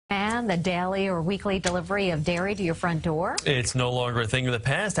Milkmen, the daily or weekly delivery of dairy to your front door? It's no longer a thing of the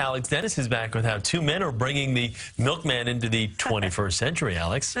past. Denis is back with how two men are bringing the milkman into the 21st century,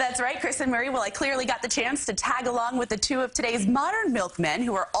 Alex. That's right, Chris and Murray. Well, I clearly got the chance to tag along with the two of today's modern milkmen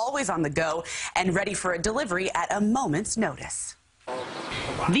who are always on the go and ready for a delivery at a moment's notice.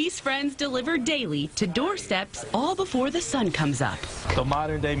 These friends deliver daily to doorsteps all before the sun comes up. The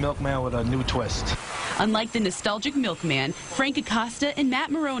modern-day milkman with a new twist. Unlike the nostalgic milkman, Frank Acosta and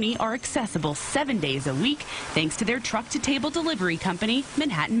Matt Maroney are accessible 7 days a week thanks to their truck-to-table delivery company,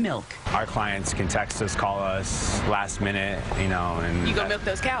 Manhattan Milk. Our clients can text us, call us last minute, and You go milk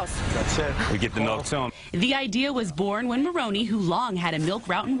those cows. That's it. we get the milk to them. The idea was born when Maroney, who long had a milk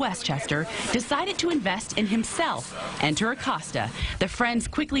route in Westchester, decided to invest in himself. Enter Acosta. The friends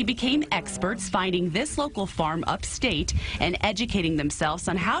quickly became experts finding this local farm upstate and educating themselves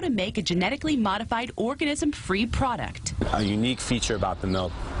on how to make a genetically modified organism-free product. A unique feature about the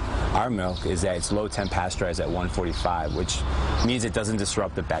milk, our milk, is that it's low temp pasteurized at 145, which means it doesn't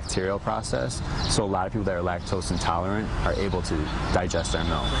disrupt the bacterial process. So a lot of people that are lactose intolerant are able to digest our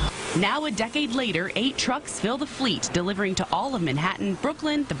milk. Now, a decade later, 8 trucks fill the fleet, delivering to all of Manhattan,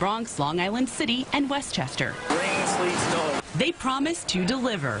 Brooklyn, the Bronx, Long Island City, and Westchester. Rain, sleet, snow. They promise to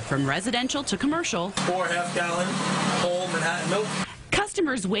deliver from residential to commercial. 4 half-gallon whole Manhattan milk.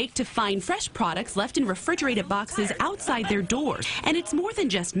 Customers wake to find fresh products left in refrigerated boxes outside their doors. And it's more than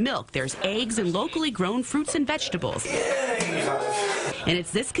just milk. There's eggs and locally grown fruits and vegetables. And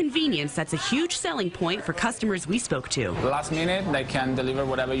it's this convenience that's a huge selling point for customers we spoke to. Last minute, they can deliver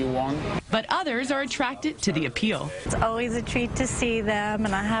whatever you want. But others are attracted to the appeal. It's always a treat to see them,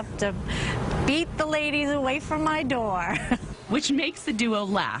 and I have to beat the ladies away from my door. Which makes the duo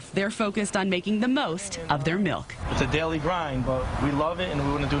laugh. They're focused on making the most of their milk. It's a daily grind, but we love it and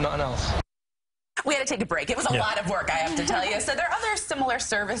we wouldn't do nothing else. We had to take a break. It was a lot of work, I have to tell you. So there are other similar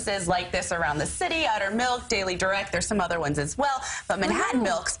services like this around the city, Utter Milk, Daily Direct. There's some other ones as well. But Manhattan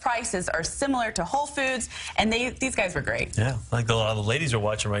Milk's prices are similar to Whole Foods, and these guys were great. Yeah, like a lot of the ladies are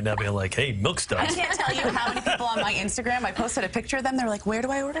watching right now being like, hey, milk I stuff. can't tell you how many people on my Instagram, I posted a picture of them. They're like, where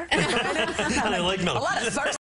do I order? I like milk. A lot of